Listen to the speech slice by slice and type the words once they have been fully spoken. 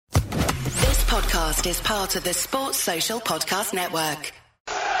podcast is part of the Sports Social Podcast Network.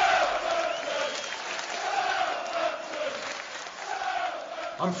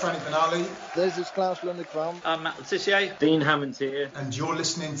 I'm Franny Benali. This is Klaus Lundekvam. I'm Matt Letitia. Dean Hammond here. And you're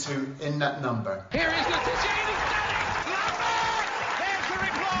listening to In That Number. Here is Letitia, and he's done it! Lambert! There's the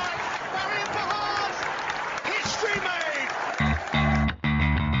reply. Marion Pahars. History made.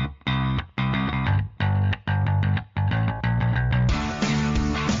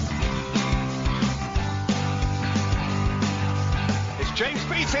 It's James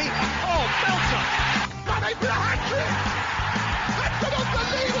Beattie. Oh, belter! Mane for a hat-trick! That's an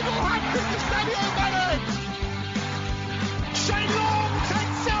unbelievable hat-trick to Sadio Mane! Shane Long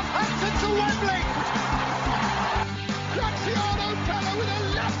takes Southampton to Wembley! Graziano Pella with a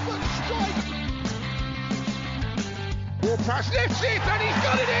left foot strike! Ward-Prowse lifts it and he's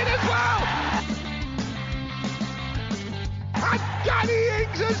got it in as well! And Danny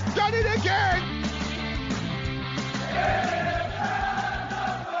Ings has done it again!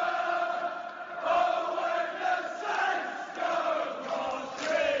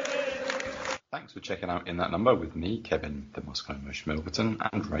 Thanks for checking out In That Number with me, Kevin, the Moscow Mush Milverton,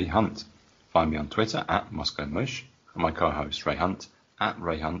 and Ray Hunt. Find me on Twitter at Moscow Mush, and my co-host Ray Hunt at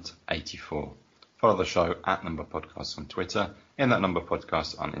RayHunt84. Follow the show at Number Podcast on Twitter, In That Number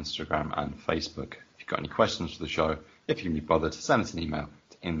Podcast on Instagram and Facebook. If you've got any questions for the show, if you can be bothered, send us an email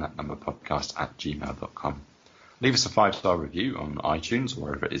to inthatnumberpodcast@gmail.com. Leave us a 5-star review on iTunes or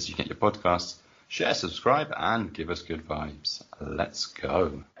wherever it is you get your podcasts. Share, subscribe, and give us good vibes. Let's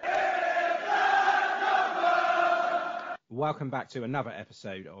go. Welcome back to another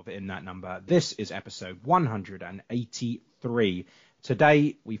episode of In That Number. This is episode 183.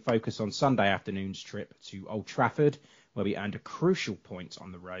 Today, we focus on Sunday afternoon's trip to Old Trafford, where we earned a crucial point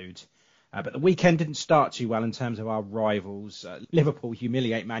on the road. But the weekend didn't start too well in terms of our rivals. Liverpool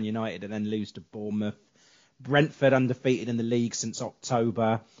humiliate Man United and then lose to Bournemouth. Brentford undefeated in the league since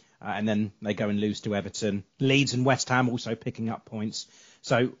October, and then they go and lose to Everton. Leeds and West Ham also picking up points.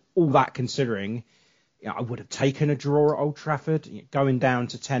 So all that considering, I would have taken a draw at Old Trafford. Going down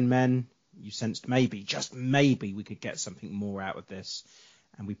to 10 men, you sensed maybe, just maybe, we could get something more out of this.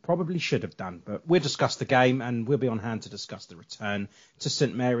 And we probably should have done. But we'll discuss the game, and we'll be on hand to discuss the return to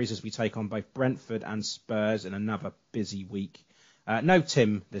St Mary's as we take on both Brentford and Spurs in another busy week. No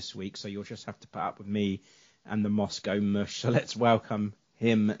Tim this week, so you'll just have to put up with me and the Moscow Mush. So let's welcome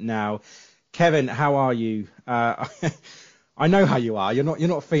him now. Kevin, how are you? I know how you are. You're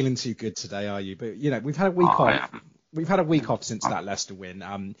not feeling too good today, are you? But we've had a week off. We've had a week off since that Leicester win.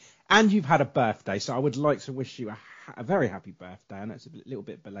 And you've had a birthday, so I would like to wish you a very happy birthday. I know it's a little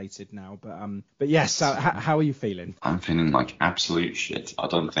bit belated now, but yes. How are you feeling? I'm feeling like absolute shit. I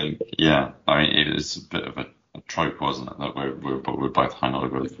don't think. Yeah, I mean, it is a bit of a trope, wasn't it? That we're both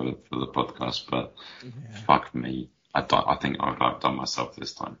hungover for the podcast, but fuck me, I think I've outdone myself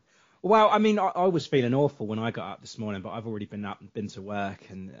this time. Well, I mean, I was feeling awful when I got up this morning, but I've already been up and been to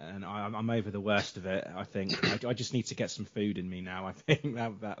work, and I'm over the worst of it. I think I just need to get some food in me now. I think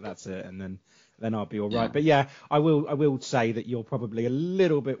that's it, and then I'll be all right. Yeah. But yeah, I will say that you're probably a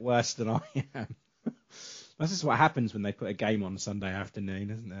little bit worse than I am. This is what happens when they put a game on Sunday afternoon,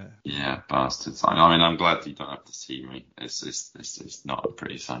 isn't it? Yeah, bastards. I mean, I'm glad you don't have to see me. It's not a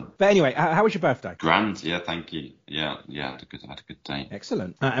pretty sign. But anyway, how was your birthday? Grand, yeah, thank you. Yeah, I had a good day.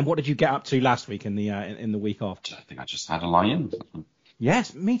 Excellent. And what did you get up to last week in the week off? I think I just had a lie-in.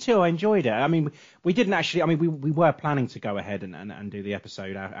 Yes, me too. I enjoyed it. I mean, we didn't actually. I mean, we were planning to go ahead and do the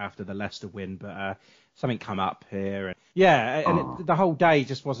episode after the Leicester win, but something come up here. And, the whole day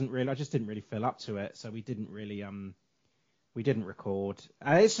just wasn't really. I just didn't really feel up to it, so we didn't really we didn't record.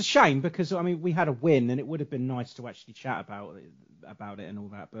 It's a shame because I mean we had a win and it would have been nice to actually chat about it and all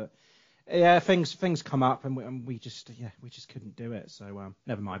that, but. Yeah, things come up and we just couldn't do it. So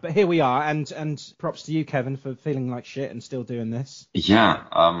never mind. But here we are, and props to you, Kevin, for feeling like shit and still doing this. Yeah,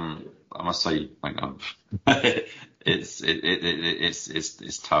 I must say, like,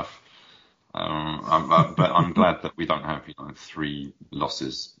 it's tough. But I'm glad that we don't have 3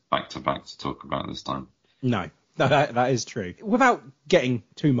 losses back to back to talk about this time. No. That is true. Without getting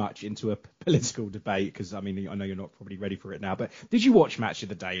too much into a political debate, because I mean I know you're not probably ready for it now, but did you watch Match of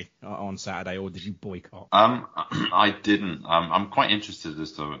the Day on Saturday, or did you boycott? I didn't. I'm quite interested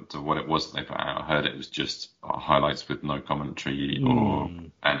as to what it was they put out. I heard it was just highlights with no commentary or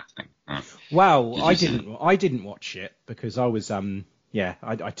anything. Well, I didn't watch it because I was I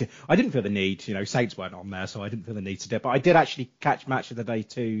didn't feel the need. Saints weren't on there, so I didn't feel the need to do it. But I did actually catch Match of the Day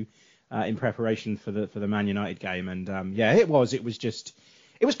too. In preparation for the Man United game, and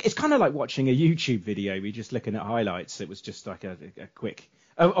it's kind of like watching a YouTube video. We're just looking at highlights. It was just like a quick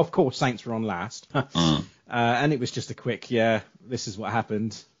Of course, Saints were on last. And it was just a quick, this is what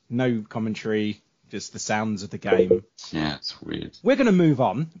happened. No commentary, just the sounds of the game. Yeah, it's weird. We're going to move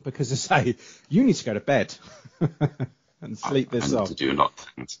on because, as I say, you need to go to bed and sleep this off. I need to do a lot of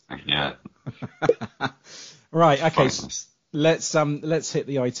things. Yeah. Right, okay. Let's hit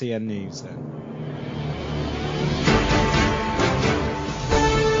the ITN news then.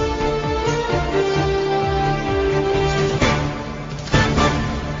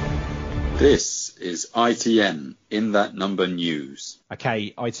 This is ITN in that number news.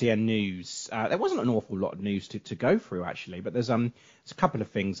 Okay, ITN news. There wasn't an awful lot of news to go through actually, but there's a couple of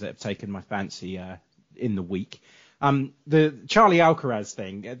things that have taken my fancy in the week. The Charlie Alcaraz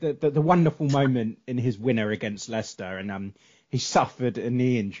thing, the wonderful moment in his winner against Leicester, and he suffered a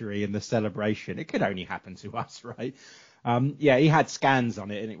knee injury in the celebration. It could only happen to us, right? He had scans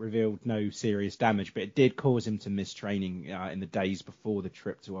on it and it revealed no serious damage, but it did cause him to miss training in the days before the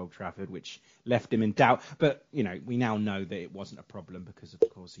trip to Old Trafford, which left him in doubt. But, we now know that it wasn't a problem because, of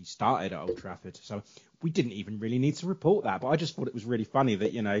course, he started at Old Trafford. So we didn't even really need to report that. But I just thought it was really funny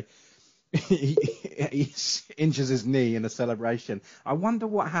that, he injures his knee in a celebration. I wonder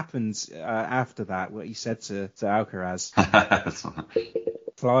what happens after that, what he said to Alcaraz.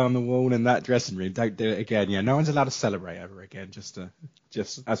 Fly on the wall in that dressing room. Don't do it again. Yeah, no one's allowed to celebrate ever again. Just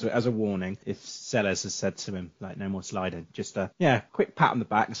as a warning. If Sellers has said to him, like, no more sliding. Just quick pat on the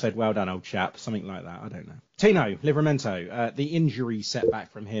back and said, well done, old chap. Something like that. I don't know. Tino Livramento, the injury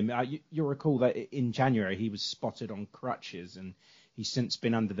setback from him. You'll recall that in January he was spotted on crutches and he's since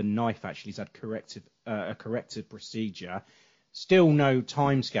been under the knife. Actually, he's had a corrective procedure. Still no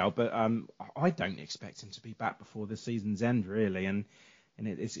timescale, but I don't expect him to be back before the season's end, really. And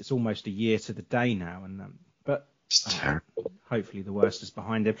it's almost a year to the day now. And but hopefully the worst is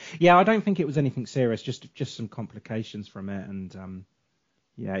behind him. Yeah, I don't think it was anything serious, just some complications from it. And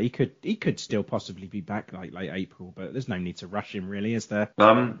he could still possibly be back like late April, but there's no need to rush him, really, is there? No,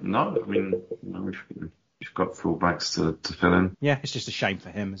 I mean, we've got fullbacks to fill in. Yeah, it's just a shame for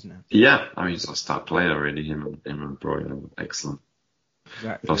him, isn't it? Yeah, I mean, he's a star player, really. Him and Bruyne are excellent.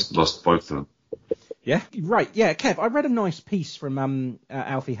 Exactly. Lost both of them. Yeah, right. Yeah, Kev, I read a nice piece from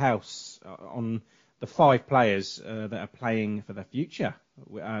Alfie House on the 5 players that are playing for the future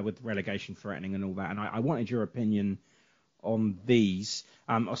with relegation threatening and all that, and I wanted your opinion on these.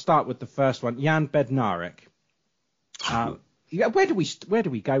 I'll start with the first one, Jan Bednarek. Where do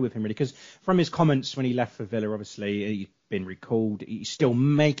we go with him, really? Because from his comments when he left for Villa, obviously he's been recalled. He's still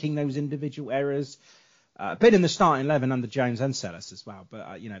making those individual errors. Been in the starting 11 under Jones and Sellers as well.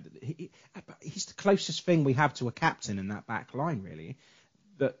 But, he's the closest thing we have to a captain in that back line, really.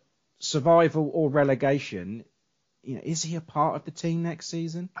 That survival or relegation, is he a part of the team next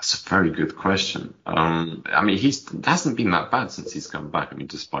season? That's a very good question. I mean, he hasn't been that bad since he's come back. I mean,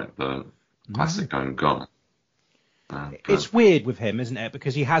 despite the classic own goal. It's weird with him, isn't it?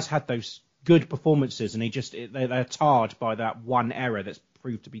 Because he has had those good performances and they're tarred by that one error that's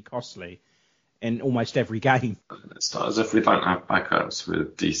proved to be costly in almost every game. It's not as if we don't have backups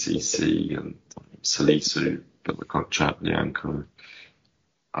with DCC and Salisu, but we've got Chatlianco.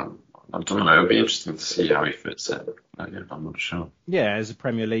 I don't know. It'll be interesting to see how he fits in. I'm not sure. Yeah, as a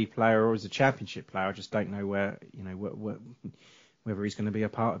Premier League player or as a Championship player, I just don't know whether he's going to be a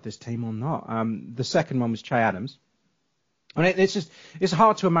part of this team or not. The second one was Che Adams. I mean, it's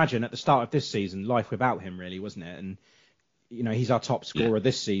hard to imagine at the start of this season life without him, really, wasn't it? And he's our top scorer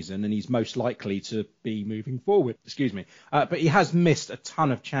this season, and he's most likely to be moving forward. Excuse me. But he has missed a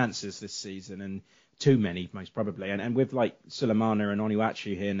ton of chances this season, and too many, most probably. And with like Sulemana and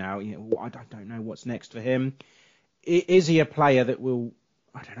Onuachu here now, I don't know what's next for him. Is he a player that will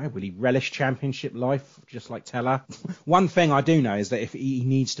he relish Championship life, just like Teller? One thing I do know is that if he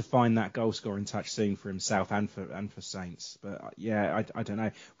needs to find that goal-scoring touch soon for himself and for Saints. But I don't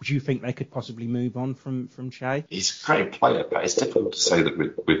know. Would you think they could possibly move on from Che? He's a great player, but it's difficult to say that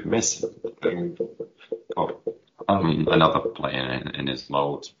we've missed him. Another player in his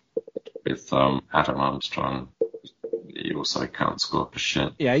mould with Adam Armstrong. He also can't score for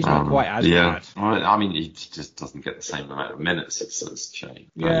shit. Yeah, he's not quite as bad. I mean, he just doesn't get the same amount of minutes as Che.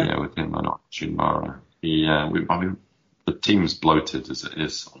 Yeah. With him and Chumara. The team's bloated as it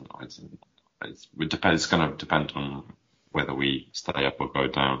is. It's going to depend on whether we stay up or go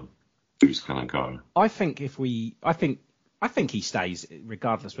down. Who's going to go? I think he stays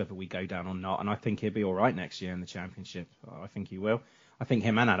regardless whether we go down or not, and I think he'll be all right next year in the Championship. I think he will. I think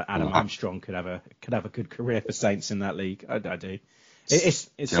him and Adam Armstrong could have a good career for Saints in that league. I do. We're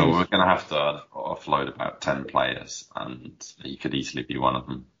going to have to offload about 10 players, and he could easily be one of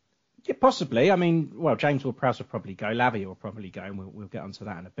them. Yeah, possibly. I mean, well, James Ward-Prowse will probably go. Lavia will probably go, and we'll get onto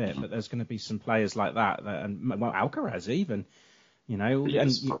that in a bit. But there's going to be some players like that, and well, Alcaraz even,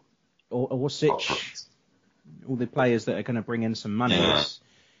 Yes. and Orsic, all the players that are going to bring in some money. Yeah.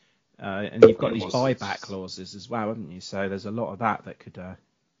 And you've got these buyback clauses as well, haven't you? So there's a lot of that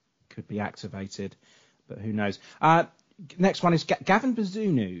could be activated, but who knows? Next one is Gavin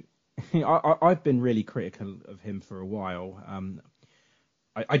Bazunu. I've been really critical of him for a while.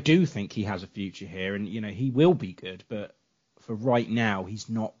 I do think he has a future here, and he will be good, but for right now, he's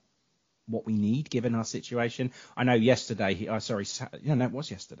not what we need given our situation. I know yesterday, it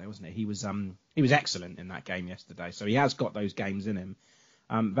was yesterday, wasn't it? He was excellent in that game yesterday, so he has got those games in him.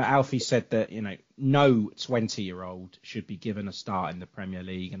 But Alfie said that no 20-year-old should be given a start in the Premier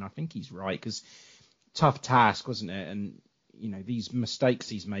League, and I think he's right, because tough task, wasn't it? And these mistakes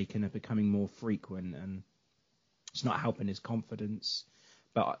he's making are becoming more frequent, and it's not helping his confidence.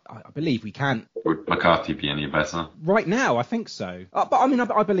 But I believe we can. Would McCarthy be any better? Right now, I think so. But I mean,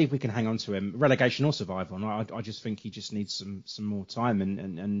 I believe we can hang on to him, relegation or survival. And I just think he just needs some more time,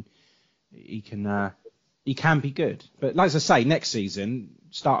 and he can be good. But like I say, next season,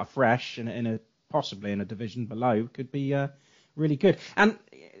 start afresh and possibly in a division below could be really good. And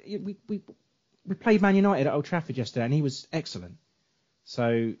we played Man United at Old Trafford yesterday, and he was excellent.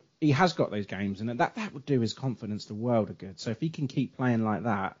 So he has got those games, and that would do his confidence the world of good. So if he can keep playing like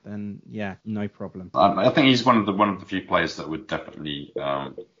that, then yeah, no problem. I think he's one of the few players that would definitely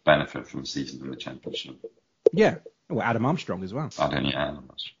benefit from a season in the Championship. Yeah, well, Adam Armstrong as well. Adam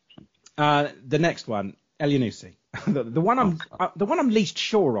Armstrong. The next one, Elyounoussi. the one I'm least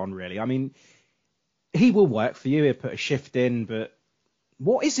sure on, really. I mean, he will work for you. He'll put a shift in, but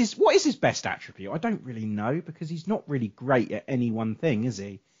what is his best attribute? I don't really know, because he's not really great at any one thing, is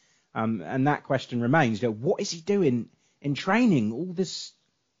he? And that question remains. What is he doing in training all this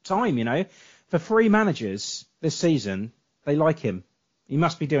time? For 3 managers this season, they like him. He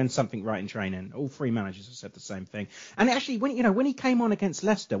must be doing something right in training. All 3 managers have said the same thing. And actually, when he came on against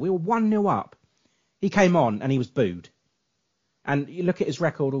Leicester, we were 1-0 up. He came on and he was booed. And you look at his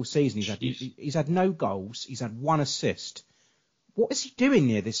record all season. He's had no goals. He's had 1 assist. What is he doing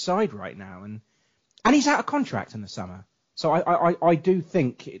near this side right now? And he's out of contract in the summer. So I do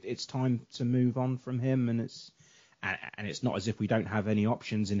think it's time to move on from him, and it's not as if we don't have any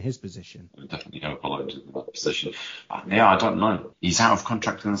options in his position. Definitely overloaded in that position. I don't know. He's out of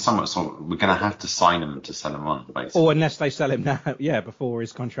contract in the summer, so we're going to have to sign him to sell him on, basically. Or unless they sell him now, before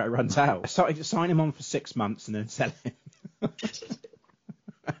his contract runs out. So sign him on for 6 months and then sell him.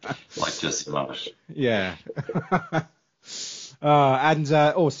 Like Jesse Marsh. Yeah. And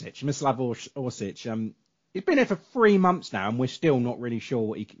Orsic, Mislav Orsic. He's been here for 3 months now, and we're still not really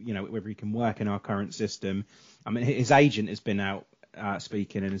sure whether he can work in our current system. I mean, his agent has been out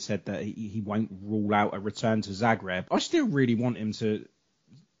speaking and has said that he won't rule out a return to Zagreb. I still really want him to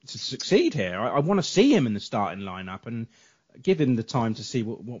succeed here. I want to see him in the starting lineup and give him the time to see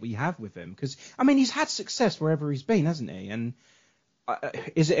what we have with him. Because, I mean, he's had success wherever he's been, hasn't he? And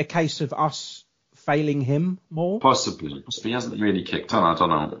is it a case of us failing him more? Possibly. He hasn't really kicked on. I don't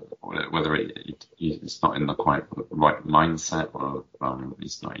know whether it's not in the quite right mindset, or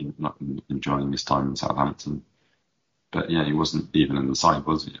he's not enjoying his time in Southampton. But yeah, he wasn't even in the side,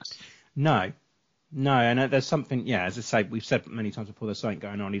 was he? No, and there's something. Yeah, as I say, we've said many times before, there's something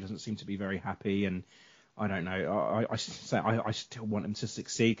going on. He doesn't seem to be very happy, and I don't know. I still want him to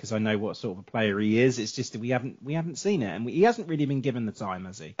succeed, because I know what sort of a player he is. It's just that we haven't seen it, and he hasn't really been given the time,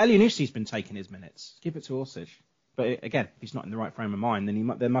 has he? Elyounoussi been taking his minutes. Give it to Orsic. But again, if he's not in the right frame of mind,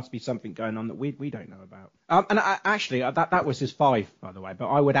 then there must be something going on that we don't know about. Actually, that was his 5, by the way. But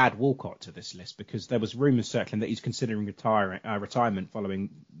I would add Walcott to this list, because there was rumours circling that he's considering retirement following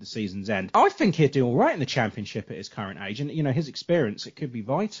the season's end. I think he'd do all right in the Championship at his current age, and his experience, it could be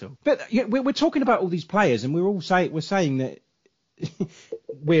vital. But we're talking about all these players, and we're saying that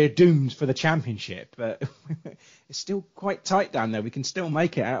we're doomed for the Championship, but it's still quite tight down there. We can still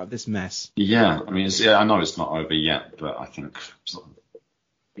make it out of this mess. Yeah, I mean, I know it's not over yet, but I think,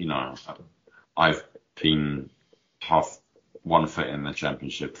 I've been half one foot in the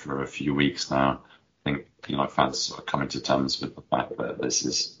Championship for a few weeks now. I think, fans are coming to terms with the fact that this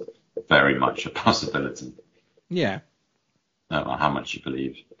is very much a possibility. Yeah. No matter how much you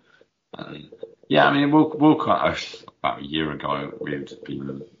believe. Yeah, I mean, Walcott, about a year ago, we'd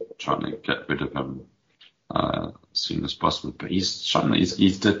been trying to get rid of him as soon as possible, but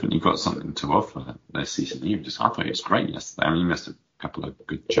he's definitely got something to offer this season. I thought he was great yesterday. I mean, he missed a couple of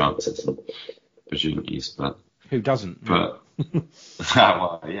good chances and opportunities, but who doesn't? But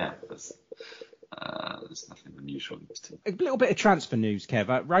well, yeah, There's nothing unusual in this team. A little bit of transfer news,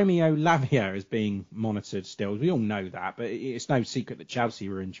 Kev. Romeo Lavia is being monitored still. We all know that, but it's no secret that Chelsea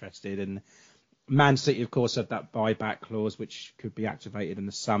were interested. And Man City, of course, had that buyback clause, which could be activated in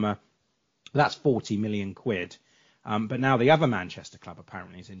the summer. That's 40 million quid. But now the other Manchester club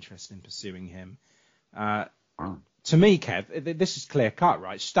apparently is interested in pursuing him. To me, Kev, this is clear cut,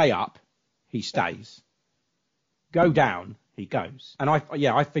 right? Stay up, he stays. Go down, he goes. And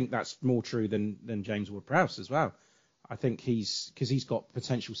I think that's more true than James Ward-Prowse as well. I think because he's got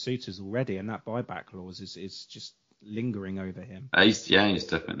potential suitors already, and that buyback clause is just lingering over him. He's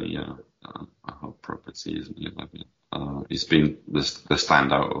definitely a hot property, isn't he? He's been the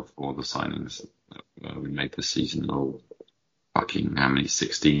standout of all the signings that we made this season. Or fucking how many?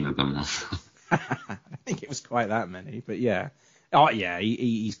 16 of them. I think it was quite that many, but yeah. Oh yeah,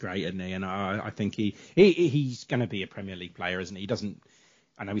 he's great, isn't he? And I think he's going to be a Premier League player, isn't he?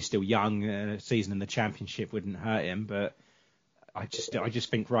 I know he's still young. A season in the Championship wouldn't hurt him, but I just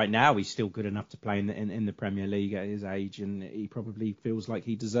think right now he's still good enough to play in the Premier League at his age, and he probably feels like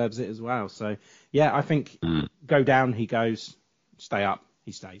he deserves it as well. So yeah, I think go down, he goes. Stay up,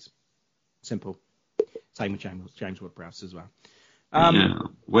 he stays. Simple. Same with James Ward-Prowse as well.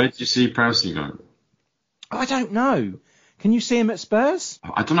 Where did you see Prowse going? I don't know. Can you see him at Spurs?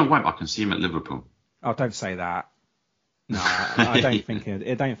 I don't know why, but I can see him at Liverpool. Oh, don't say that. No, I don't think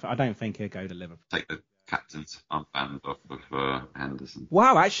he'll go to Liverpool. Take the captain's armband off of Henderson.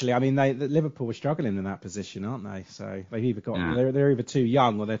 Wow, actually, I mean, Liverpool were struggling in that position, aren't they? So they've either got they're either too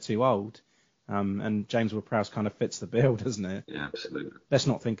young or they're too old. And James Ward-Prowse kind of fits the bill, doesn't it? Yeah, absolutely. Let's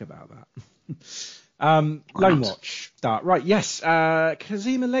not think about that. Loan watch start. Right, yes.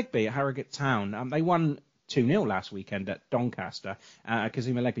 Kazima Legby at Harrogate Town. They won 2-0 last weekend at Doncaster.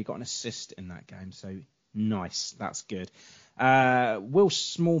 Kazima Legby got an assist in that game, so nice. That's good. Will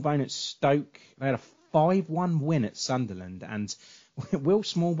Smallbone at Stoke. They had a 5-1 win at Sunderland, and Will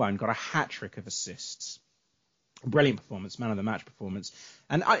Smallbone got a hat-trick of assists. Brilliant performance, man of the match performance.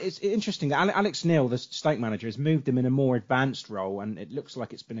 And it's interesting that Alex Neil, the Stoke manager, has moved him in a more advanced role, and it looks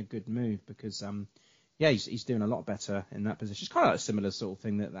like it's been a good move because, he's doing a lot better in that position. It's kind of like a similar sort of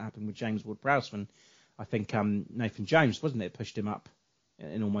thing that happened with James Ward-Prowse when I think Nathan Jones, wasn't it, pushed him up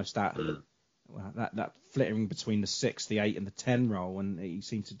in almost that flittering between the 6, the 8 and the 10 role, and he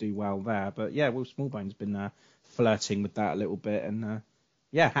seemed to do well there. But yeah, Will Smallbone's been flirting with that a little bit, and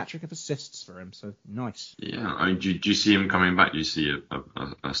hat-trick of assists for him, so nice. Yeah, I mean, do you see him coming back? Do you see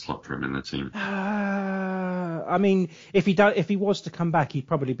a slot for him in the team? I mean, if he was to come back, he'd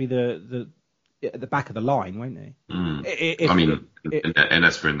probably be at the back of the line, won't he?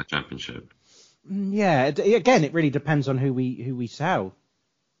 Unless we're in the Championship. Yeah, again, it really depends on who we sell.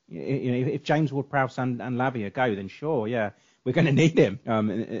 If James Ward-Prowse and Lavia go, then sure, yeah, we're going to need him.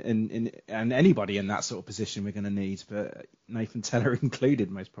 And anybody in that sort of position we're going to need, but Nathan Teller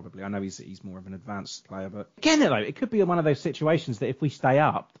included most probably. I know he's more of an advanced player, but again, though, it could be one of those situations that if we stay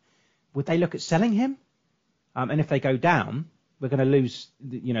up, would they look at selling him? And if they go down, we're going to lose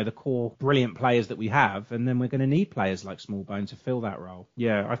the core brilliant players that we have, and then we're going to need players like Smallbone to fill that role.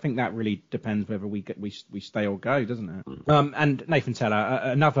 Yeah, I think that really depends whether we stay or go, doesn't it? And Nathan Teller,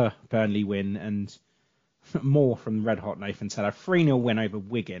 another Burnley win, and more from red hot Nathan Teller. 3-0 win over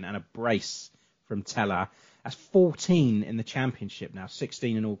Wigan and a brace from Teller. That's 14 in the Championship now,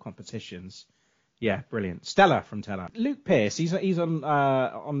 16 in all competitions. Yeah, brilliant. Stellar from Teller. Luke Pearce, he's on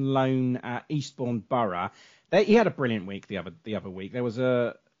loan at Eastbourne Borough. He had a brilliant week the other week. There was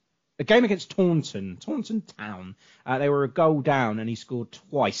a game against Taunton Town. They were a goal down and he scored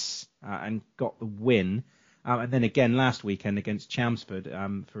twice and got the win. And then again last weekend against Chelmsford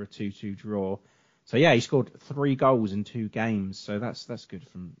for a 2-2 draw. So yeah, he scored 3 goals in 2 games. So that's good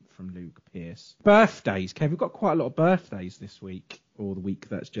from Luke Pearce. Birthdays, Kev. We've got quite a lot of birthdays this week, or the week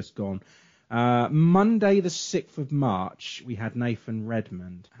that's just gone. Monday the 6th of March, we had Nathan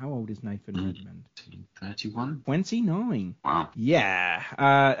Redmond. How old is Nathan Redmond? 31. 29. Wow. Yeah.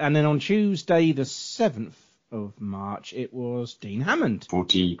 And then on Tuesday the 7th of March, it was Dean Hammond.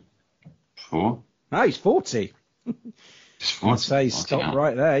 44. No, he's 40. I'd say stop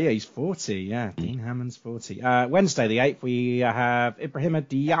right there. Yeah, he's 40. Yeah, Dean Hammond's 40. Wednesday the 8th, we have Ibrahima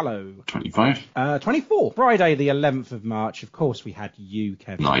Diallo. 25. 24. Friday the 11th of March, of course, we had you,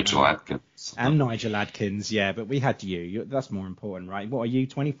 Kevin. Nigel Adkins. And Nigel Adkins, yeah, but we had you. That's more important, right? What are you,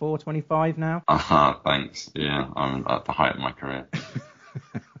 24, 25 now? Thanks. Yeah, I'm at the height of my career.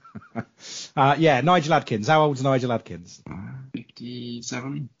 Nigel Adkins. How old's Nigel Adkins?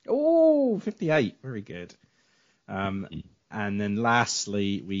 57. Oh, 58. Very good. And then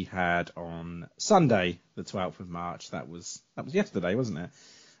lastly, we had on Sunday, the 12th of March, that was yesterday, wasn't it?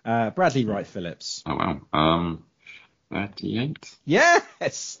 Bradley Wright Phillips. Oh, wow. 38?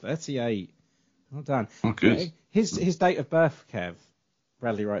 Yes, 38. Well done. Oh, good. His date of birth, Kev,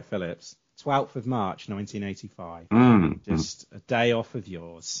 Bradley Wright Phillips, 12th of March, 1985. Just a day off of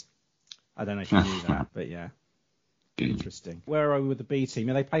yours. I don't know if you knew that, but yeah. Interesting. Where are we with the B team?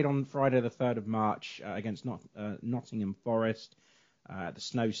 They played on Friday the 3rd of March against Nottingham Forest at the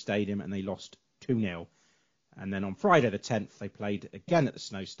Snow Stadium, and they lost 2-0. And then on Friday the 10th, they played again at the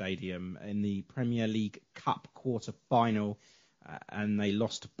Snow Stadium in the Premier League Cup quarter-final, and they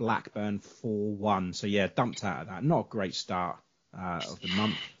lost to Blackburn 4-1. So, yeah, dumped out of that. Not a great start of the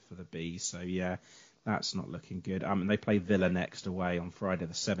month for the Bees. So, yeah, that's not looking good. And they play Villa next away on Friday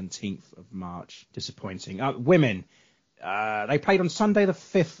the 17th of March. Disappointing. Women. They played on Sunday the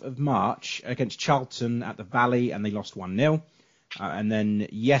 5th of March against Charlton at the Valley, and they lost 1-0. And then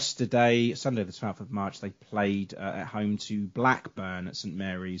yesterday, Sunday the 12th of March, they played at home to Blackburn at St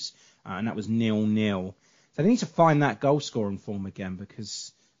Mary's, and that was 0-0. So they need to find that goal-scoring form again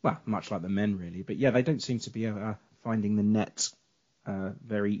because, well, much like the men really. But, yeah, they don't seem to be finding the net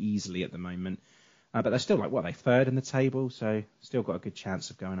very easily at the moment. But they're still they're third in the table, so still got a good chance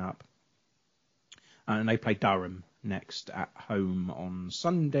of going up. And they play Durham next at home on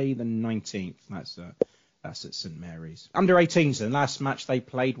Sunday the 19th. That's at St Mary's. Under 18s, the last match they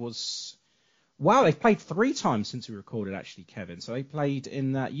played was... Wow, they've played 3 times since we recorded, actually, Kevin. So they played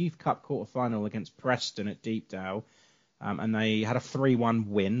in that Youth Cup quarter-final against Preston at Deepdale, and they had a 3-1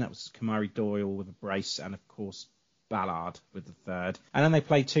 win. That was Kamari Doyle with a brace, and, of course, Ballard with the third. And then they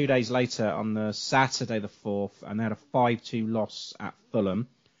played 2 days later on the Saturday the 4th, and they had a 5-2 loss at Fulham.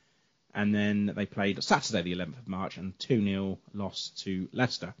 And then they played Saturday the 11th of March, and 2-0 loss to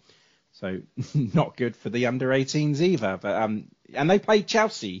Leicester. So not good for the under-18s either. But and they played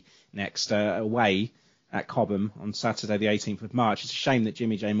Chelsea next away at Cobham on Saturday the 18th of March. It's a shame that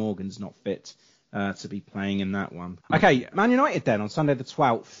Jimmy J. Morgan's not fit to be playing in that one. Okay, Man United then on Sunday the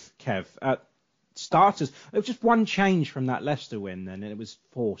 12th, Kev. Starters, there was just one change from that Leicester win then, and it was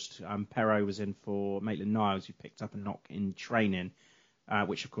forced. Perraud was in for Maitland-Niles, who picked up a knock in training,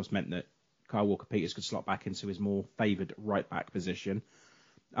 which of course meant that Kyle Walker-Peters could slot back into his more favoured right-back position.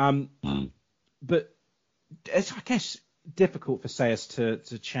 But it's, I guess, difficult for Sayers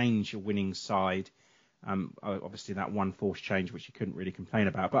to change a winning side. Obviously, that one forced change, which you couldn't really complain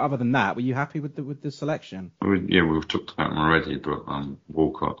about. But other than that, were you happy with the selection? We've talked about him already, but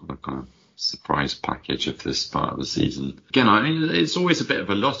Walcott, the kind of surprise package of this part of the season. Again, I mean, it's always a bit of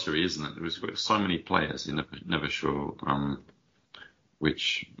a lottery, isn't it? There's so many players, you're never sure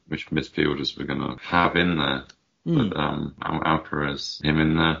which midfielders we're going to have in there. But Alcaraz, him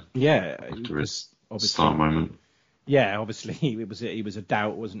in there. Yeah, after his start moment. Yeah, obviously he was a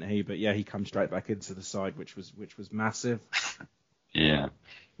doubt, wasn't he? But yeah, he comes straight back into the side, which was massive. Yeah,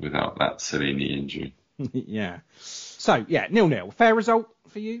 without that silly knee injury. Yeah. So yeah, 0-0. Fair result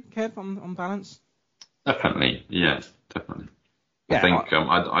for you, Kev, on balance. Definitely, yeah, definitely. Yeah, I think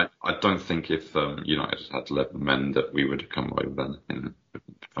I don't think if United had 11 men that we would have come away with anything, if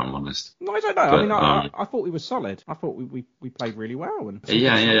I'm honest. No, I don't know. But, I thought we were solid. I thought we played really well.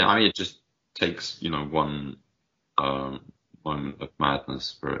 Yeah. I mean, it just takes one moment of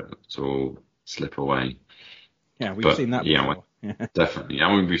madness for it to all slip away. Yeah, we've seen that before. Yeah, definitely.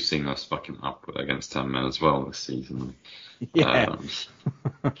 I mean, we've seen us fucking up against 10 men as well this season. Yeah,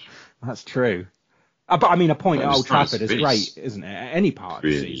 that's true. But I mean, a point at Old Trafford is great, isn't it? At any part of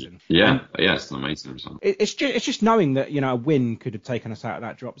the season. Yeah, it's an amazing result. It's just knowing that a win could have taken us out of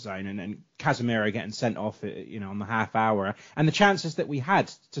that drop zone, and Casemiro getting sent off, on the half hour, and the chances that we had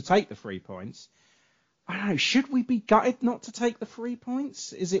to take the 3 points. I don't know. Should we be gutted not to take the 3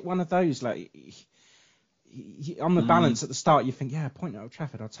 points? Is it one of those on the balance at the start? You think, a point at Old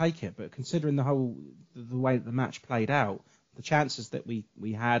Trafford, I'll take it. But considering the way that the match played out, the chances that we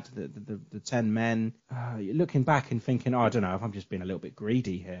had, the 10 men, you're looking back and thinking, I don't know if I'm just being a little bit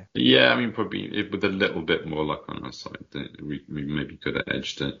greedy here. Yeah, I mean, probably with a little bit more luck on our side, we maybe could have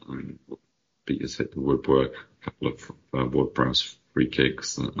edged it. I mean, Peters hit the woodwork, a couple of Ward-Prowse free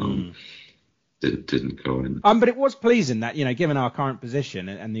kicks that didn't go in. But it was pleasing that, given our current position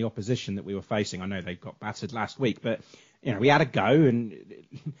and the opposition that we were facing, I know they got battered last week, but we had a go and it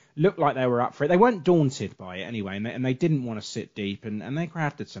looked like they were up for it. They weren't daunted by it anyway, and they didn't want to sit deep, and they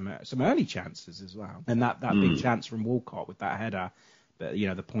crafted some early chances as well. And that big chance from Walcott with that header But,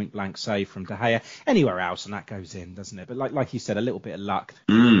 the point-blank save from De Gea. Anywhere else, and that goes in, doesn't it? But like you said, a little bit of luck.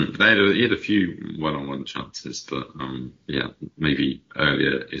 He had a few one-on-one chances, but maybe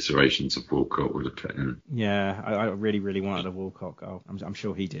earlier iterations of Walcott would have put in. Yeah, I really, really wanted a Walcott goal. I'm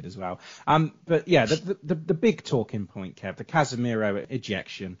sure he did as well. But yeah, the big talking point, Kev, the Casemiro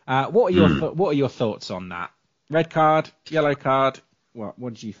ejection. What are your thoughts on that? Red card, yellow card.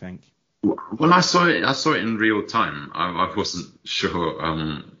 What do you think? Well, I saw it in real time. I wasn't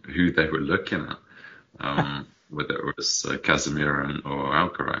sure who they were looking at, whether it was Casemiro or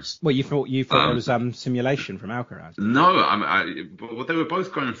Alcaraz. Well, you thought there was simulation from Alcaraz? No, well, they were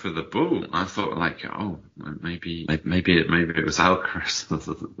both going for the ball. I thought maybe it was Alcaraz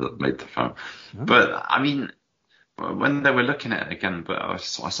that made the foul. Oh. But I mean, when they were looking at it again, but I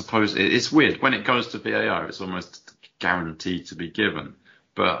suppose it's weird when it goes to VAR. It's almost guaranteed to be given.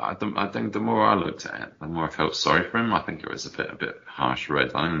 But I think the more I looked at it, the more I felt sorry for him. I think it was a bit harsh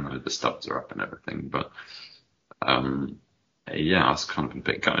red. I don't know the stubs are up and everything, but I was kind of a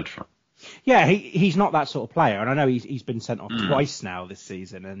bit gutted for him. Yeah, he's not that sort of player, and I know he's been sent off twice now this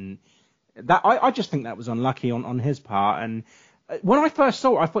season, and that I just think that was unlucky on his part. And when I first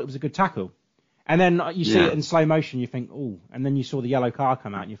saw it, I thought it was a good tackle, and then you see it in slow motion, you think, oh, and then you saw the yellow card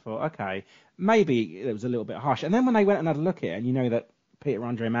come out, and you thought, okay, maybe it was a little bit harsh. And then when they went and had a look at it, and you know that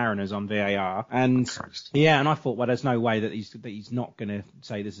Peter-Andre Mariner's on VAR, and and I thought, well, there's no way that he's not going to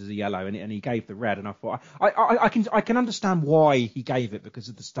say this is a yellow, and he gave the red, and I thought I can understand why he gave it because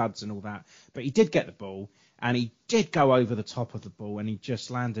of the studs and all that, but he did get the ball, and he did go over the top of the ball, and he just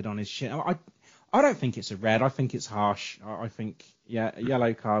landed on his shin. I don't think it's a red. I think it's harsh. I think, a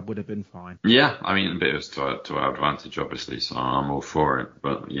yellow card would have been fine. Yeah, I mean, a bit was to our advantage, obviously, so I'm all for it.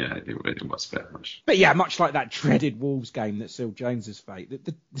 But, it was a bit much. But, much like that dreaded Wolves game that sealed Jones's fate,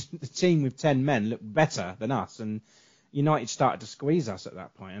 the team with 10 men looked better than us, and United started to squeeze us at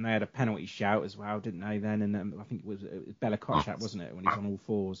that point, and they had a penalty shout as well, didn't they, then? And I think it was Bella Kotchap, wasn't it, when he's on all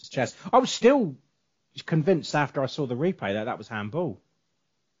fours. His chest. I was still convinced after I saw the replay that was handball.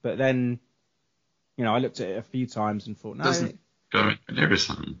 But then... I looked at it a few times and thought, no. Doesn't go near his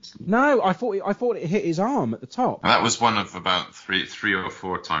hand. No, I thought it hit his arm at the top. That was one of about three or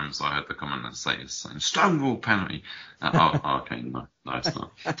four times I heard the commenter saying Stonewall penalty. Okay, no, it's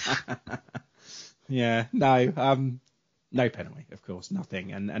not. No penalty, of course,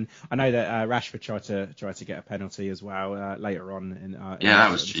 nothing. And I know that Rashford tried to get a penalty as well later on in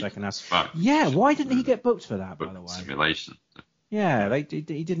that was the cheap. Second half. Yeah, why didn't he get booked for that? By the way, simulation. Yeah, he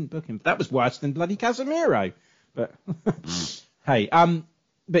didn't book him. That was worse than bloody Casemiro. But hey,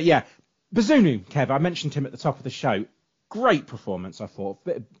 but yeah, Bazunu, Kev, I mentioned him at the top of the show. Great performance, I thought.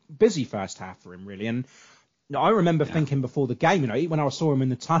 Busy first half for him, really. And I remember thinking before the game, when I saw him in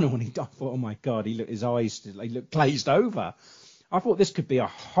the tunnel, and I thought, oh my God, his eyes looked glazed over. I thought this could be a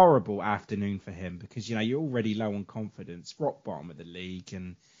horrible afternoon for him because you're already low on confidence, rock bottom of the league,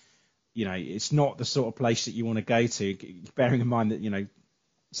 and. It's not the sort of place that you want to go to, bearing in mind that,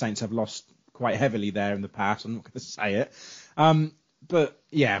 Saints have lost quite heavily there in the past. I'm not going to say it. But,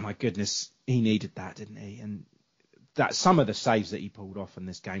 my goodness, he needed that, didn't he? And that some of the saves that he pulled off in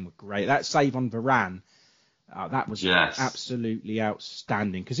this game were great. That save on Varane, that was absolutely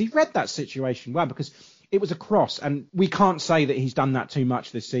outstanding because he read that situation well because it was a cross, and we can't say that he's done that too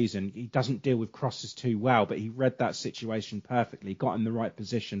much this season. He doesn't deal with crosses too well, but he read that situation perfectly, got in the right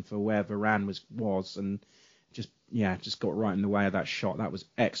position for where Varane was, and just got right in the way of that shot. That was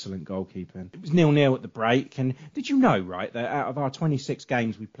excellent goalkeeping. It was 0-0 at the break, and did you know, right, that out of our 26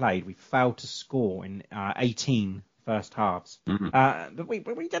 games we played, we failed to score in 18 first halves. Mm-hmm.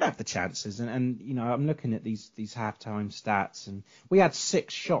 But we did have the chances, and I'm looking at these halftime stats, and we had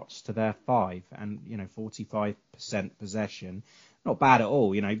 6 shots to their 5, and 45% possession. Not bad at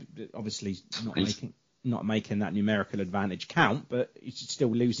all. Obviously not making that numerical advantage count, but it's still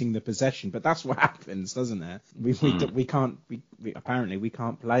losing the possession. But that's what happens, doesn't it? We can't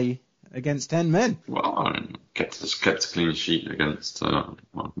play against 10 men. Well, I mean, kept a clean sheet against one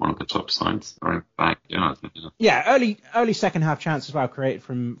of the top sides. Right back, Yeah, early second half chance as well created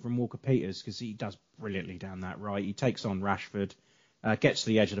from Walker Peters because he does brilliantly down that right. He takes on Rashford, gets to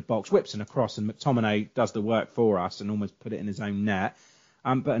the edge of the box, whips him across, and McTominay does the work for us and almost put it in his own net.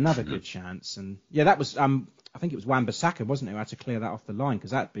 But another good chance, and that was I think it was Wan-Bissaka, wasn't it, who had to clear that off the line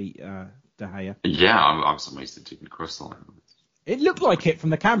because that beat De Gea. Yeah, I was amazed it didn't cross the line. It looked like it from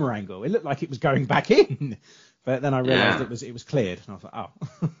the camera angle. It looked like it was going back in, but then I realised it was cleared, and I thought,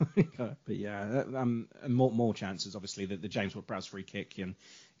 oh. But more chances, obviously. The James Ward-Prowse free kick, and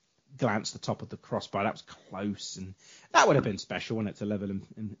glanced the top of the crossbar. That was close, and that would have been special, wouldn't it, to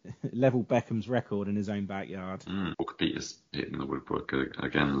level Beckham's record in his own backyard. Walker Peters hitting the woodwork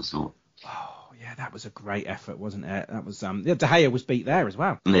again as well. Oh, yeah, that was a great effort, wasn't it? That was De Gea was beat there as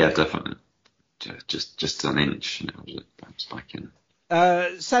well. Yeah, definitely. Just an inch, and it was back in.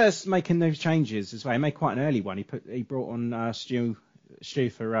 Sellers making those changes as well. He made quite an early one. He brought on Stu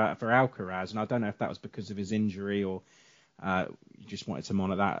for Alcaraz, and I don't know if that was because of his injury or you just wanted to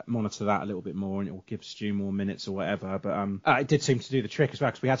monitor that a little bit more, and it will give Stu more minutes or whatever. But it did seem to do the trick as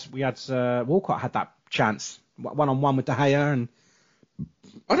well, because we had Walcott had that chance 1-on-1 with De Gea, and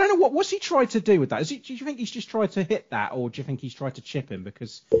I don't know what's he tried to do with that. Do you think he's just tried to hit that, or do you think he's tried to chip him?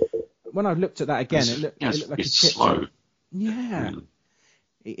 Because when I looked at that again, it looked like he chipped slow. him. Yeah.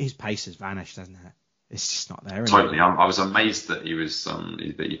 His pace has vanished, hasn't it? It's just not there. Totally. I was amazed that he was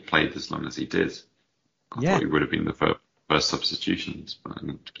that he played as long as he did. I thought he would have been the first substitutions, but I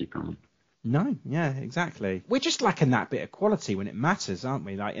didn't keep him on. No, yeah, exactly. We're just lacking that bit of quality when it matters, aren't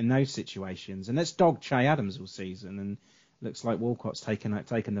we? Like in those situations, and let's dog Che Adams all season, and looks like Walcott's taken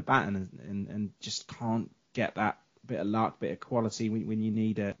the baton and just can't get that bit of luck, bit of quality when you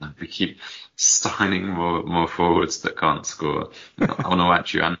need it. We keep signing more forwards that can't score.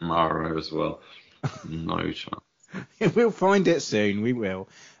 Onuachu and Mara as well. No chance. We'll find it soon. We will.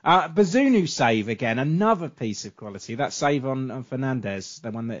 Bazunu save again, another piece of quality. That save on Fernandez,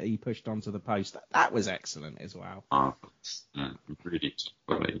 the one that he pushed onto the post, that was excellent as well. Really.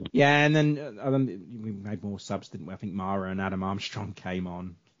 Yeah, and then we made more subs, didn't we? I think Mara and Adam Armstrong came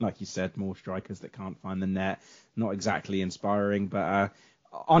on. Like you said, more strikers that can't find the net. Not exactly inspiring, but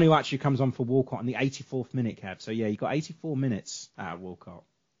Onuachu comes on for Walcott in the 84th minute, Kev. So, yeah, you got 84 minutes out of Walcott.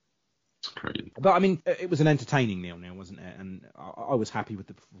 It's crazy. But, I mean, it was an entertaining 0-0, wasn't it? And I was happy with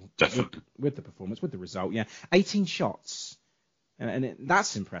the performance, with the result, yeah. 18 shots. And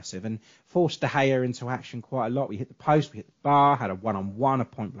that's impressive. And forced De Gea into action quite a lot. We hit the post, we hit the bar, had a 1-on-1, a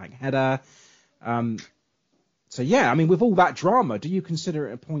point-blank header. So, yeah, I mean, with all that drama, do you consider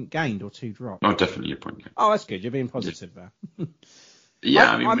it a point gained or 2 dropped? Oh, definitely a point gained. Oh, that's good. You're being positive there.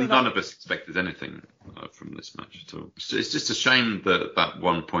 Yeah, I mean none of us expected anything from this match at all. It's just a shame that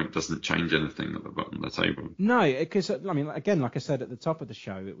 1 point doesn't change anything at the bottom of the table. No, because, I mean, again, like I said at the top of the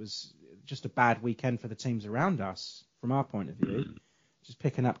show, it was just a bad weekend for the teams around us, from our point of view. Just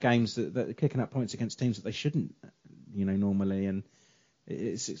picking up games that kicking up points against teams that they shouldn't, normally. And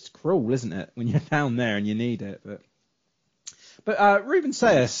it's cruel, isn't it, when you're down there and you need it. But Ruben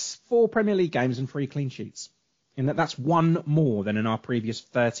Sayers, 4 Premier League games and 3 clean sheets. And that's 1 more than in our previous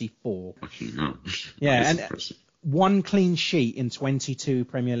 34. Yeah, and impressive. 1 clean sheet in 22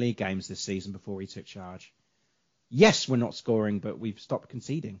 Premier League games this season before he took charge. Yes, we're not scoring, but we've stopped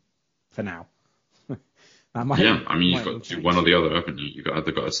conceding for now. I mean, you've got to do one or the other, haven't you? You've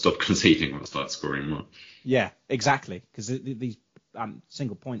either got to stop conceding or start scoring more. Yeah, exactly. Because these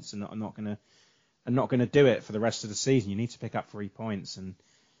single points are not going to do it for the rest of the season. You need to pick up 3 points, and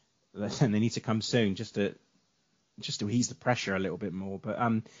they need to come soon just to ease the pressure a little bit more. But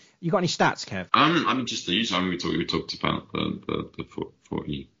you got any stats, Kev? I mean, just the usual. I mean, we talked about the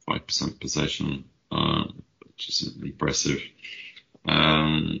 45% possession, which is impressive.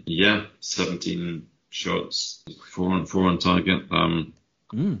 17 shots, 4 on target.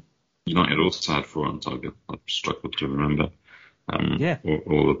 United also had 4 on target. I struggled to remember.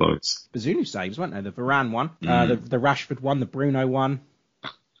 All of those. Bazunu saves, weren't they? The Varane one, the Rashford one, the Bruno one.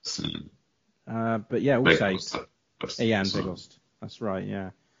 But yeah, all saves. Yeah, and Weghorst. That's right,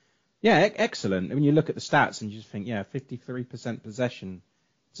 yeah. Yeah, excellent. When you look at the stats and you just think, 53% possession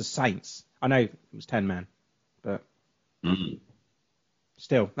to Saints. I know it was 10 men, but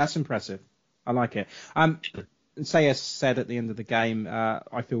still, that's impressive. I like it. Sayers said at the end of the game,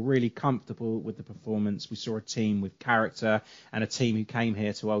 I feel really comfortable with the performance. We saw a team with character and a team who came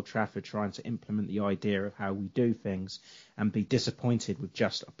here to Old Trafford trying to implement the idea of how we do things and be disappointed with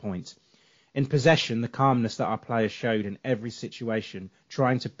just a point. In possession, the calmness that our players showed in every situation,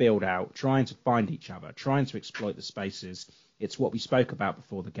 trying to build out, trying to find each other, trying to exploit the spaces. It's what we spoke about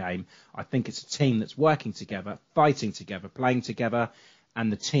before the game. I think it's a team that's working together, fighting together, playing together, and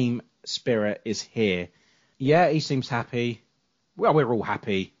the team spirit is here. Yeah, he seems happy. Well, we're all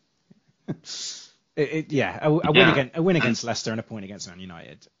happy. A win against Leicester and a point against Man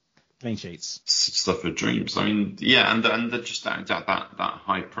United. Clean sheets. Stuff of dreams. I mean, yeah, and just that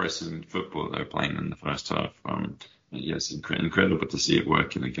high pressing football they were playing in the first half. It's incredible to see it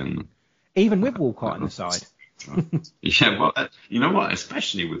working again. Even with Walcott on the side. Yeah, well, you know what?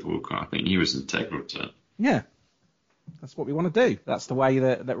 Especially with Walcott, I think he was integral to it. Yeah, that's what we want to do. That's the way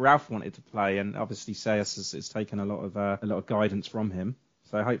that Ralph wanted to play, and obviously Sayers has taken a lot of guidance from him.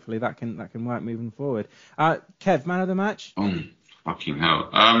 So hopefully that can work moving forward. Kev, man of the match? Oh, fucking hell.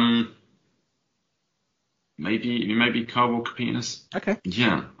 Maybe Kyle Walker-Peters. Okay.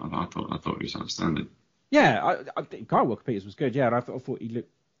 Yeah, I thought he was outstanding. Yeah, I think Kyle Walker-Peters was good. Yeah, and I thought he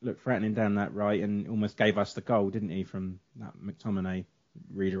looked threatening down that right and almost gave us the goal, didn't he, from that McTominay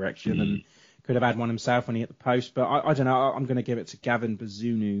redirection, and could have had one himself when he hit the post. But I don't know. I'm going to give it to Gavin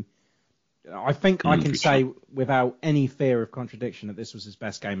Bazunu. I think I can say without any fear of contradiction that this was his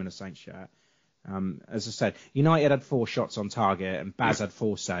best game in a Saints shirt. As I said, United had 4 shots on target and Baz had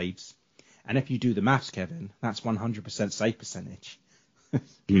 4 saves. And if you do the maths, Kevin, that's 100% save percentage.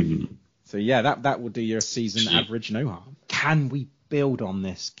 So yeah, that will do your season average no harm. Can we build on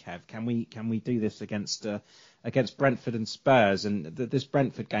this, Kev? Can we do this against Brentford and Spurs? And this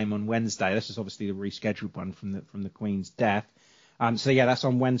Brentford game on Wednesday, this is obviously the rescheduled one from the Queen's death. So yeah, that's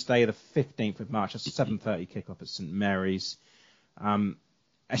on Wednesday, the 15th of March. That's a 7:30 kickoff at St Mary's.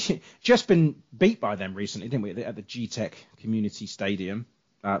 Just been beat by them recently, didn't we? At the G-Tech Community Stadium,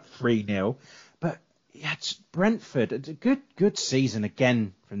 3-0. But yeah, it's Brentford. It's a good season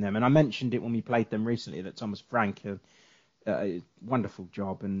again from them. And I mentioned it when we played them recently that Thomas Frank, wonderful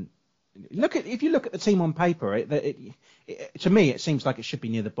job. And if you look at the team on paper, to me it seems like it should be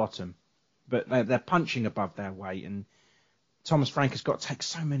near the bottom, but they're punching above their weight. And Thomas Frank has got to take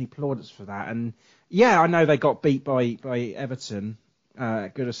so many plaudits for that. And yeah, I know they got beat by Everton,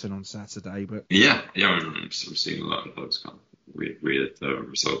 Goodison on Saturday, but we've seen a lot of those kind of weird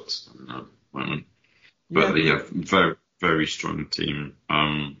results. But very, very strong team.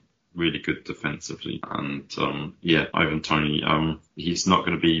 Really good defensively, and Ivan Toney. He's not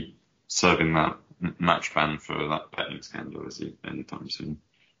going to be serving that match ban for that betting scandal, is he, anytime soon?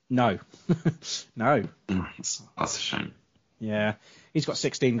 No, no. That's a shame. Yeah, he's got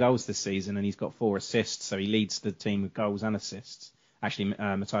 16 goals this season and he's got 4 assists, so he leads the team with goals and assists. Actually,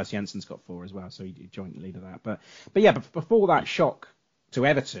 Matthias Jensen's got 4 as well, so he joint leader that. But before that shock to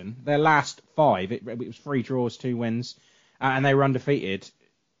Everton, their last 5, it was 3 draws, 2 wins, and they were undefeated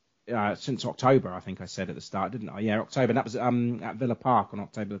since October, I think I said at the start, didn't I? Yeah, October. That was at Villa Park on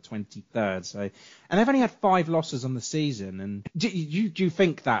October the 23rd. So, and they've only had 5 losses on the season. And do you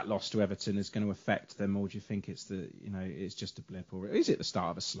think that loss to Everton is going to affect them, or do you think it's it's just a blip, or is it the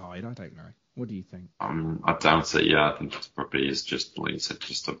start of a slide? I don't know. What do you think? I doubt it. Yeah, I think it probably is just, like you said,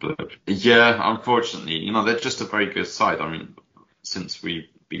 just a blip. Yeah, unfortunately, they're just a very good side. I mean, since we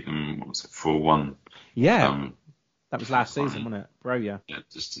beat them, what was it, 4-1? Yeah. That was last season, wasn't it? Yeah,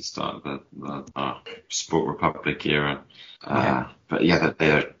 just to start the Sport Republic era. But yeah,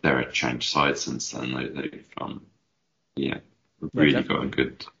 they're a changed side since then. They've really got a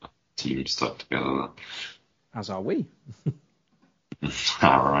good team stuck together. As are we.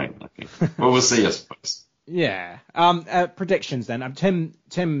 All right. Okay. Well, we'll see, I suppose. Yeah. Predictions then.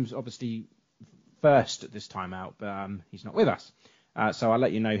 Tim's obviously first at this time out, but he's not with us. So I'll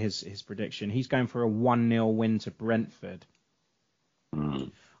let you know his prediction. He's going for a 1-0 win to Brentford.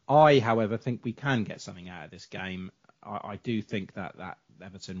 I, however, think we can get something out of this game. I do think that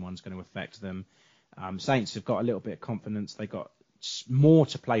Everton one's going to affect them. Saints have got a little bit of confidence. They got more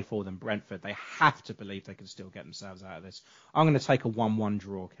to play for than Brentford. They have to believe they can still get themselves out of this. I'm going to take a 1-1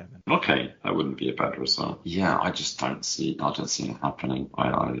 draw, Kevin. Okay, that wouldn't be a bad result. Yeah, I just don't see it happening.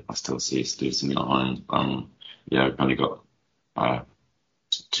 I still see us losing at home. We've only got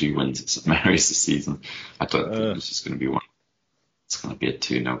 2 wins at St Mary's this season. I don't think it's just going to be one. It's going to be a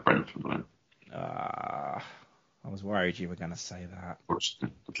 2-0 Brentford win. I was worried you were going to say that.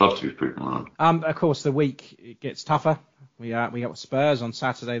 I'd love to be proven wrong. Of course, the week gets tougher. We got Spurs on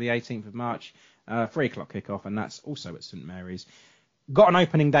Saturday, the 18th of March, 3:00 kickoff, and that's also at St Mary's. Got an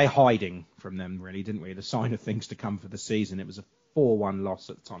opening day hiding from them, really, didn't we? The sign of things to come for the season. It was a 4-1 loss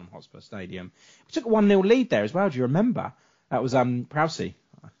at the Tottenham Hotspur Stadium. We took a 1-0 lead there as well. Do you remember? That was Prowsey.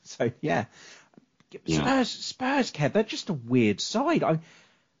 So yeah. Spurs, Kev, they're just a weird side. I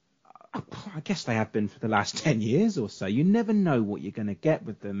guess they have been for the last 10 years or so. You never know what you're going to get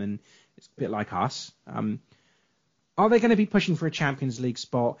with them, and it's a bit like us. Are they going to be pushing for a Champions League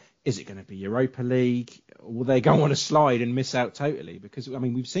spot? Is it going to be Europa League? Or will they go on a slide and miss out totally? Because,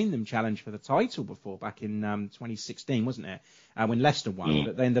 we've seen them challenge for the title before, back in 2016, wasn't it? When Leicester won,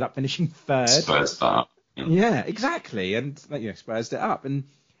 but they ended up finishing 3rd. Spurs that up. Yeah, exactly. And Spurs it up. And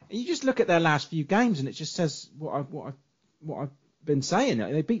you just look at their last few games and it just says what I've been saying.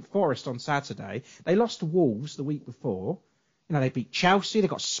 They beat Forest on Saturday. They lost to Wolves the week before. They beat Chelsea. They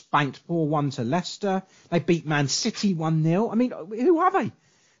got spanked 4-1 to Leicester. They beat Man City 1-0. I mean, who are they?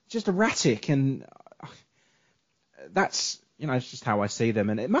 Just erratic. And that's, it's just how I see them.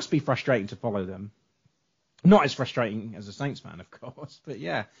 And it must be frustrating to follow them. Not as frustrating as a Saints fan, of course, but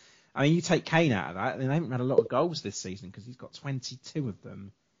yeah. I mean, you take Kane out of that, and they haven't had a lot of goals this season because he's got 22 of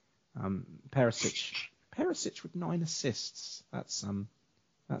them. Perisic with 9 assists. That's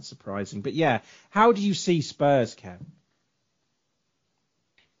surprising. But yeah, how do you see Spurs, Kev?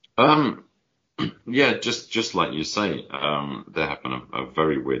 Yeah, just like you say, they're having a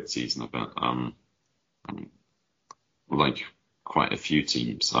very weird season of it. Like quite a few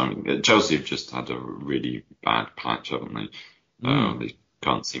teams. I mean, Chelsea have just had a really bad patch, haven't they? They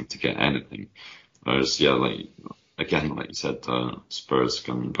can't seem to get anything. Whereas, yeah, like you said, Spurs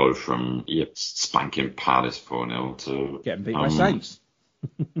can go from spanking Palace 4-0 to getting beat by Saints.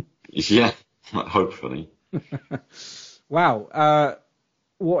 Yeah, hopefully. Wow.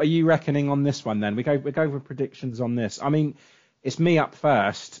 What are you reckoning on this one then? We go with predictions on this. I mean, it's me up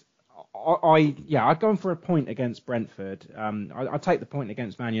first. I'd go in for a point against Brentford. I'd take the point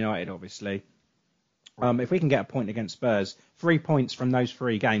against Man United, obviously. If we can get a point against Spurs, 3 points from those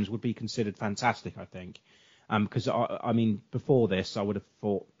 3 games would be considered fantastic, I think. Because, I mean, before this, I would have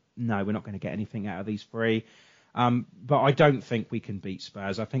thought, no, we're not going to get anything out of these 3. But I don't think we can beat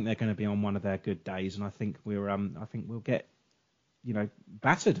Spurs. I think they're going to be on one of their good days, and I think we'll get,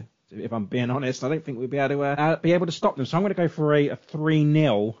 battered. If I'm being honest, I don't think we'll be able to stop them. So I'm going to go for a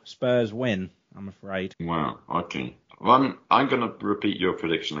 3-0 Spurs win, I'm afraid. Wow, okay. Well, I'm going to repeat your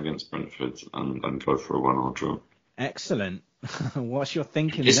prediction against Brentford and go for a 1-1 draw. Excellent. What's your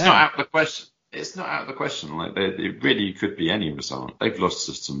thinking It's there? not out of the question. It's not out of the question. Like, it really could be any result. They've lost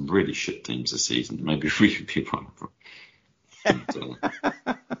to some really shit teams this season. Maybe we could be one of them.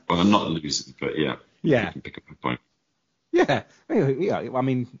 Well, I'm not losing, but yeah. Yeah. We can pick up a point. Yeah. I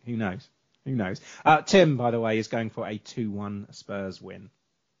mean, who knows? Who knows? Tim, by the way, is going for a 2-1 Spurs win.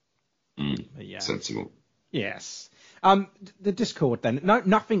 Yeah. Sensible. Yes. The Discord then,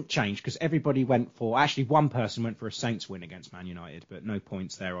 nothing changed because everybody went for, actually one person went for a Saints win against Man United, but no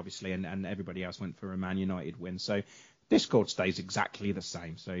points there obviously, and everybody else went for a Man United win. So Discord stays exactly the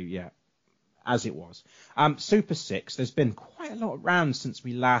same. So yeah, as it was. Super 6, there's been quite a lot of rounds since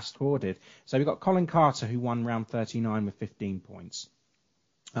we last recorded. So we've got Colin Carter who won round 39 with 15 points.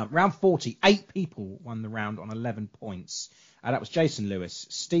 Round 40, 8 people won the round on 11 points. That was Jason Lewis,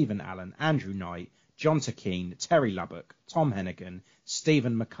 Stephen Allen, Andrew Knight, John Takeen, Terry Lubbock, Tom Hennigan,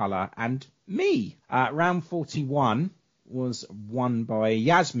 Stephen McCullough, and me. Round 41 was won by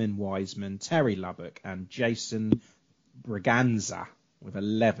Yasmin Wiseman, Terry Lubbock, and Jason Braganza with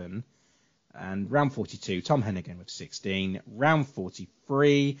 11. And round 42, Tom Hennigan with 16. Round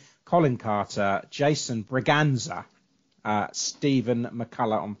 43, Colin Carter, Jason Braganza, Stephen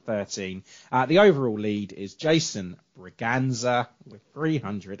McCullough on 13. The overall lead is Jason Braganza with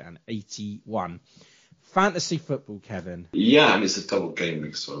 381. Fantasy football, Kevin. Yeah, and it's a double game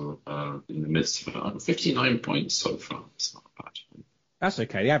week, so in the midst of it, I'm 59 points so far. It's not bad. That's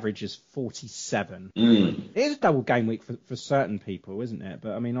okay. The average is 47. It is a double game week for certain people, isn't it?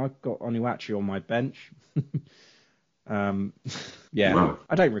 But I mean, I've got Onuachu on my bench. Yeah, wow.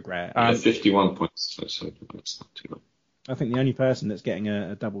 I don't regret it. 51 points, so it's not too bad. I think the only person that's getting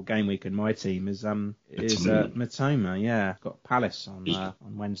a double game week in my team is Matoma. Yeah, got Palace on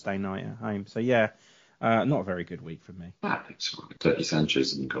Wednesday night at home. So yeah, not a very good week for me. I think so. Turkey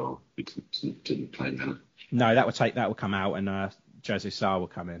Sanchez didn't go. He didn't play there. No, that will come out and Jose Sarr will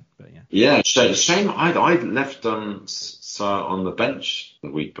come in. But yeah. Yeah, shame. I left Sarr on the bench the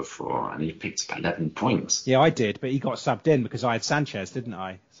week before, and he picked up 11 points. Yeah, I did, but he got subbed in because I had Sanchez, didn't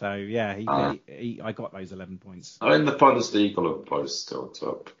I? So yeah, I got those 11 points. I mean, the Bundesliga are both still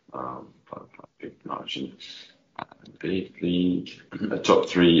top, by a big margin. The top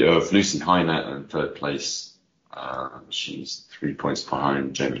 3 of Lucy Hynett in third place. She's 3 points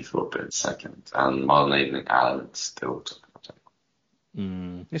behind Jamie Thorpe in second, and Marlene Allen still top.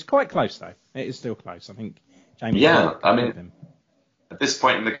 It's quite close though. It is still close. I think Jamie. Yeah, I mean, at this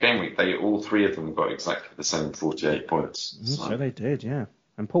point in the game week, all 3 of them got exactly the same 48 points. So they did, yeah.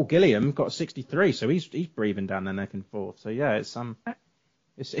 And Paul Gilliam got 63, so he's breathing down their neck and forth. So yeah,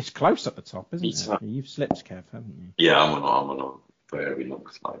 it's close at the top, isn't it? You've slipped, Kev, haven't you? Yeah, I'm on a very long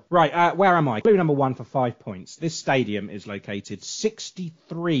slide. Right, where am I? Clue number 1 for 5 points. This stadium is located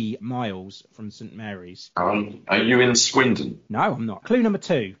 63 miles from St Mary's. Are you in Swindon? No, I'm not. Clue number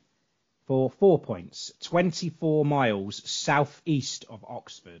 2 for 4 points. 24 miles southeast of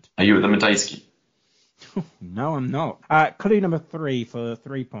Oxford. Are you at the Medeski? No, I'm not. Clue number 3 for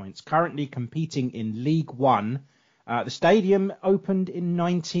 3 points. Currently competing in League One. The stadium opened in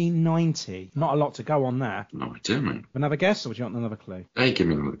 1990. Not a lot to go on there. No idea, mate. Another guess, or do you want another clue? Hey, give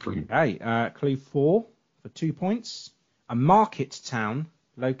me another clue. Okay, clue 4 for 2 points. A market town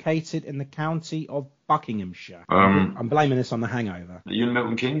located in the county of Buckinghamshire. Um, I'm blaming this on the hangover. Are you in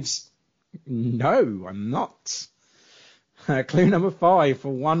Milton Keynes? No, I'm not. Clue number 5 for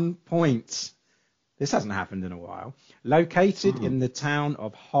 1 point. This hasn't happened in a while. Located in the town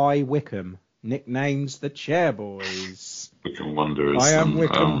of High Wycombe, nicknames the Chairboys. Wycombe Wanderers. I am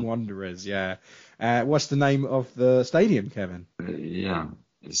Wycombe Wanderers, yeah. What's the name of the stadium, Kevin? Yeah.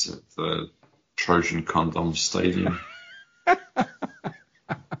 Is it the Trojan Condom Stadium?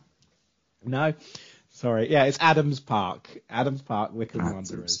 No. Sorry. Yeah, it's Adams Park. Adams Park, Wycombe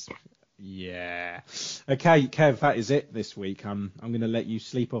Wanderers. Yeah. Okay, Kev, that is it this week. I'm going to let you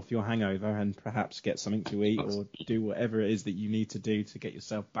sleep off your hangover and perhaps get something to eat or do whatever it is that you need to do to get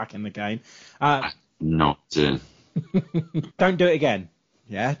yourself back in the game. Not doing. Don't do it again.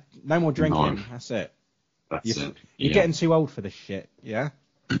 Yeah? No more drinking. No. That's it. That's it. You're getting too old for this shit, yeah?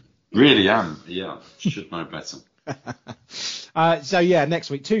 Really am. Yeah. Should know better. So, yeah, next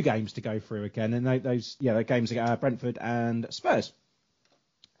week, 2 games to go through again. And those games are Brentford and Spurs.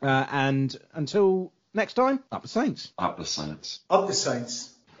 And until next time, up the Saints. Up the Saints. Up the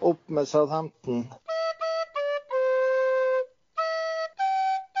Saints. Up med Southampton.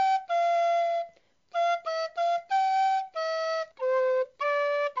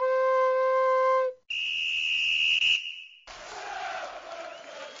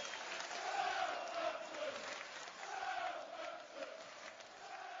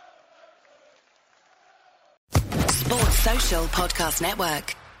 Sports Social Podcast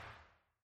Network.